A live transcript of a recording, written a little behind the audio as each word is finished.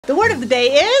The word of the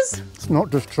day is... It's not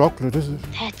just chocolate, is it?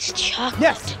 That's chocolate.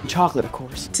 Yes, chocolate, of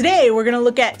course. Today we're going to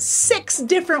look at 6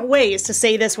 different ways to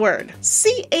say this word.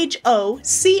 C-H-O-C-O-L-A-T-E.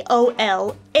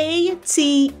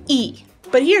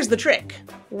 But here's the trick.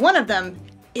 One of them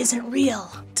isn't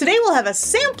real. Today we'll have a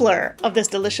sampler of this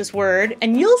delicious word,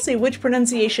 and you'll see which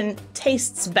pronunciation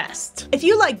tastes best. If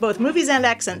you like both movies and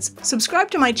accents, subscribe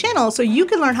to my channel so you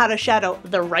can learn how to shadow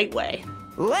the right way.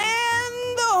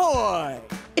 Land ahoy!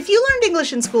 If you learned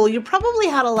English in school, you probably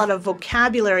had a lot of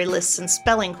vocabulary lists and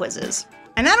spelling quizzes.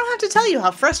 And I don't have to tell you how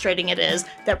frustrating it is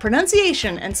that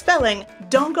pronunciation and spelling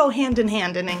don't go hand in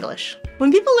hand in English.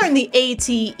 When people learn the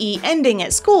A-T-E ending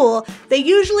at school, they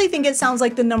usually think it sounds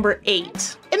like the number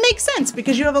 8. It makes sense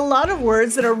because you have a lot of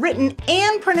words that are written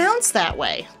and pronounced that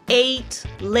way. 8,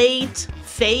 late,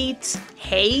 fate,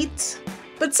 hate.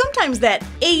 But sometimes that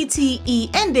A-T-E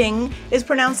ending is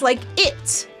pronounced like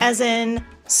it, as in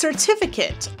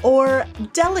certificate or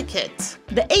delicate.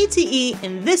 The A-T-E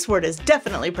in this word is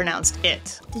definitely pronounced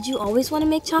it. Did you always want to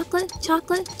make chocolate?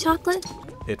 Chocolate? Chocolate?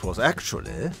 It was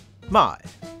actually my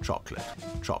chocolate,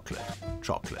 chocolate,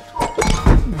 chocolate.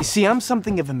 You see, I'm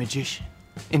something of a magician,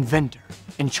 inventor,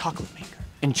 and chocolate maker,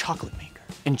 and chocolate maker,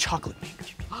 and chocolate maker.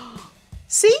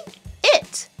 See?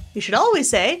 It. You should always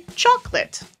say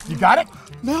chocolate. You got it?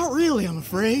 Not really, I'm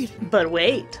afraid. But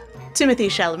wait. Timothée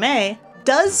Chalamet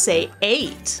does say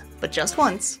 8, but just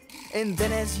once. And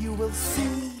then as you will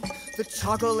see, the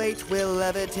chocolate will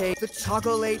levitate, the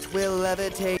chocolate will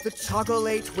levitate, the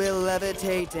chocolate will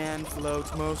levitate and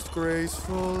float most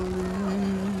gracefully.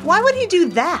 Why would he do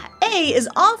that? A is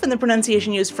often the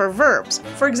pronunciation used for verbs.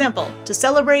 For example, to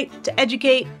celebrate, to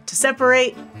educate, to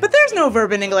separate. But there's no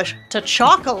verb in English to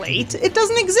chocolate. It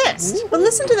doesn't exist. But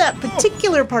listen to that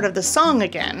particular part of the song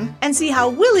again and see how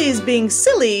Willie's being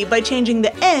silly by changing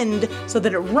the end so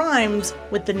that it rhymes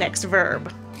with the next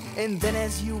verb. And then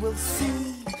as you will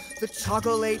see, the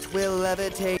chocolate will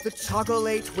levitate, the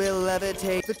chocolate will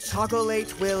levitate, the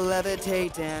chocolate will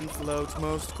levitate and float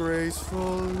most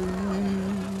gracefully.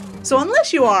 So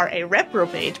unless you are a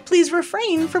reprobate, please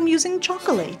refrain from using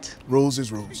chocolate. Rules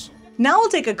is rules. Now we'll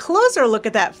take a closer look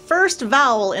at that first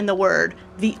vowel in the word,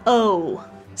 the O.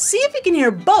 See if you can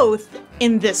hear both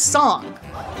in this song.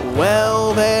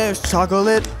 Well, there's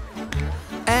chocolate,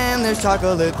 and there's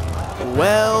chocolate.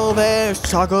 Well, there's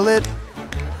chocolate,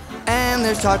 and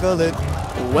there's chocolate.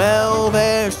 Well,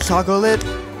 there's chocolate,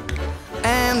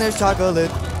 and there's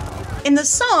chocolate. In the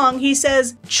song, he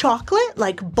says chocolate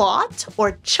like bought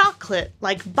or chocolate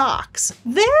like box.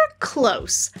 They're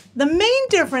close. The main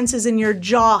difference is in your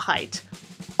jaw height.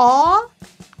 Aw,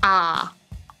 ah,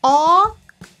 aw,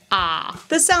 ah.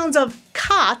 The sounds of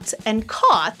cot and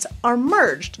caught are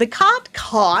merged. The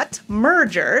cot-caught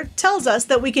merger tells us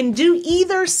that we can do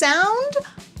either sound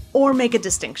or make a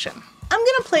distinction. I'm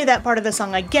gonna play that part of the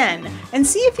song again and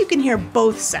see if you can hear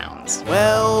both sounds.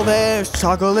 Well, there's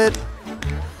chocolate,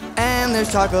 and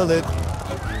there's chocolate.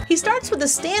 He starts with a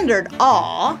standard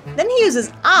aw, then he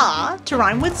uses ah to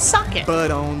rhyme with socket. But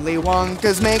only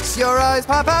Wonka's makes your eyes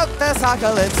pop out the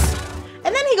chocolates.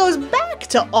 And then he goes back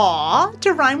to aw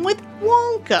to rhyme with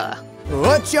Wonka.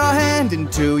 Put your hand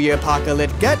into your pocket,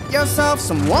 get yourself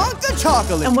some Wonka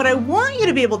chocolate. And what I want you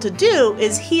to be able to do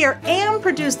is hear and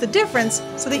produce the difference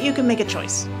so that you can make a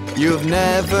choice. You've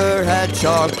never had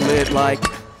chocolate like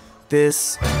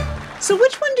this. So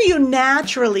which one do you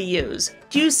naturally use?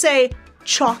 Do you say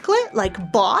chocolate like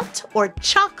bought or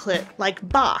chocolate like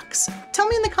box? Tell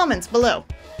me in the comments below.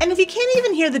 And if you can't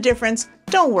even hear the difference,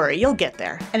 don't worry, you'll get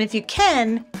there. And if you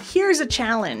can, here's a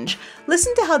challenge.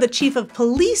 Listen to how the chief of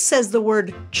police says the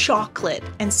word chocolate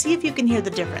and see if you can hear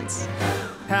the difference.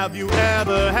 Have you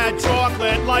ever had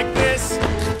chocolate like this?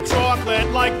 Chocolate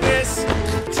like this?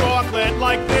 Chocolate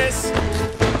like this?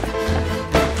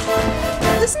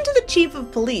 Listen to the chief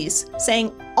of police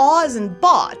saying aw as in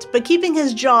bought, but keeping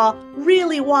his jaw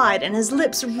really wide and his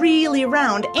lips really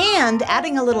round and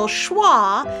adding a little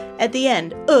schwa at the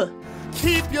end,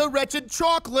 Keep your wretched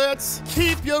chocolates.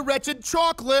 Keep your wretched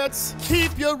chocolates.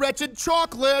 Keep your wretched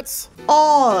chocolates.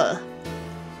 Aw,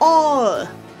 aw.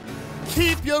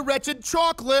 Keep your wretched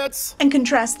chocolates. And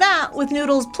contrast that with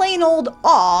Noodle's plain old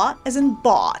aw as in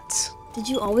bought. Did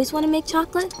you always want to make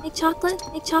chocolate? Make chocolate?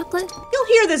 Make chocolate? You'll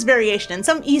hear this variation in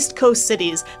some East Coast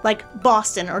cities like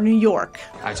Boston or New York.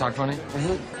 I talk funny?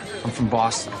 I'm from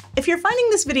Boston. If you're finding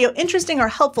this video interesting or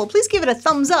helpful, please give it a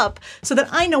thumbs up so that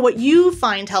I know what you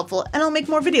find helpful and I'll make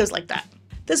more videos like that.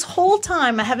 This whole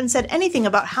time I haven't said anything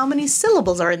about how many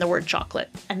syllables are in the word chocolate,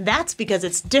 and that's because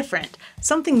it's different.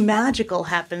 Something magical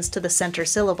happens to the center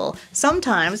syllable.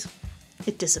 Sometimes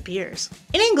it disappears.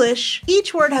 In English,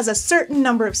 each word has a certain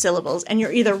number of syllables, and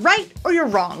you're either right or you're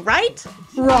wrong, right?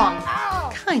 Wrong.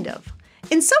 Kind of.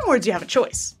 In some words, you have a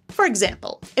choice. For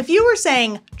example, if you were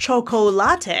saying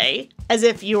chocolate, as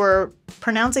if you were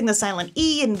pronouncing the silent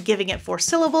E and giving it 4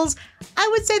 syllables, I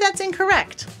would say that's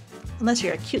incorrect. Unless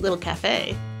you're a cute little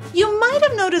cafe. You might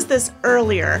have noticed this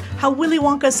earlier, how Willy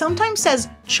Wonka sometimes says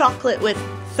chocolate with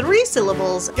 3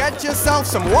 syllables. Get yourself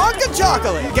some Wonka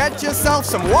chocolate! Get yourself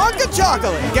some Wonka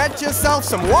chocolate! Get yourself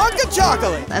some Wonka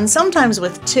chocolate! And sometimes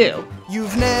with 2.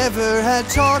 You've never had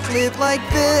chocolate like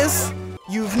this.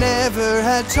 You've never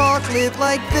had chocolate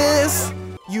like this.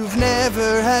 You've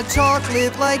never had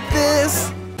chocolate like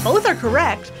this. Both are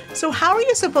correct, so how are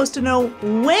you supposed to know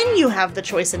when you have the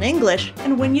choice in English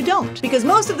and when you don't? Because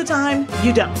most of the time,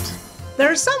 you don't.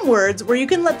 There are some words where you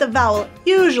can let the vowel,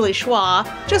 usually schwa,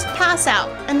 just pass out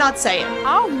and not say it.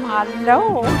 Oh my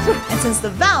lord. And since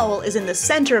the vowel is in the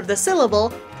center of the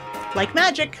syllable, like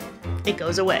magic, it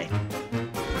goes away.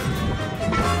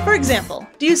 For example,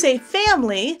 do you say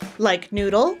family, like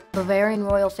noodle, Bavarian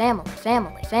royal family,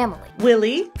 family, family.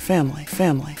 Willy, Family,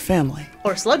 family, family.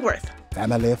 or Slugworth?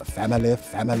 Family, family,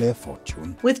 family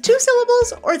fortune. With 2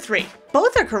 syllables or 3?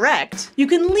 Both are correct. You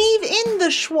can leave in the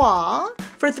schwa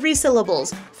for 3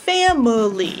 syllables,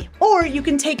 family. Or you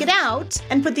can take it out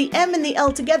and put the M and the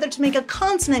L together to make a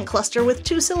consonant cluster with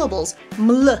 2 syllables,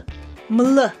 ml,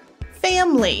 ml,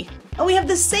 family. And we have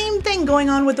the same thing going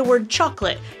on with the word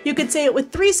chocolate. You could say it with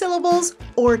 3 syllables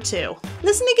or 2.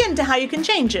 Listen again to how you can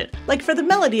change it, like for the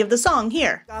melody of the song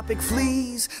here. Microscopic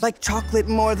fleas, like chocolate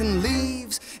more than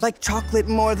leaves, like chocolate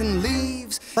more than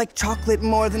leaves, like chocolate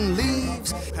more than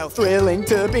leaves. How thrilling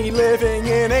to be living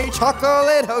in a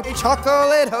chocolate hotel.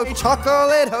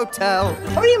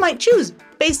 Or you might choose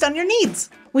based on your needs.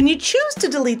 When you choose to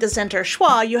delete the center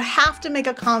schwa, you have to make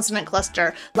a consonant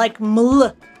cluster, like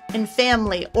ml in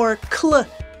family or cl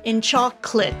in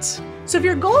chocolate. So if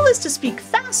your goal is to speak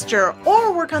faster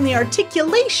or work on the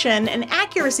articulation and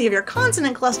accuracy of your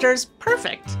consonant clusters,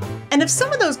 perfect. And if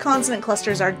some of those consonant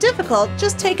clusters are difficult,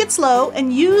 just take it slow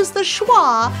and use the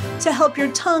schwa to help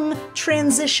your tongue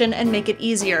transition and make it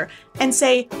easier. And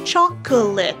say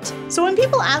chocolate. So when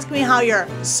people ask me how you're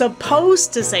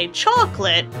supposed to say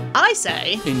chocolate, I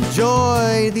say,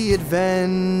 enjoy the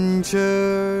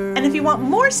adventure. And if you want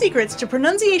more secrets to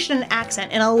pronunciation and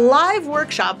accent in a live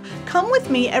workshop, come with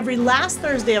me every last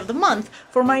Thursday of the month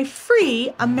for my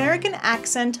free American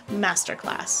Accent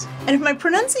Masterclass. And if my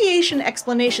pronunciation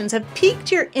explanations have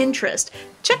piqued your interest,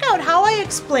 check out how I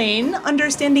explain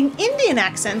understanding Indian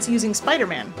accents using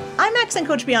Spider-Man. I'm Accent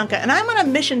Coach Bianca, and I'm on a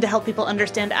mission to help people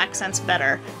understand accents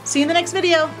better. See you in the next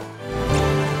video.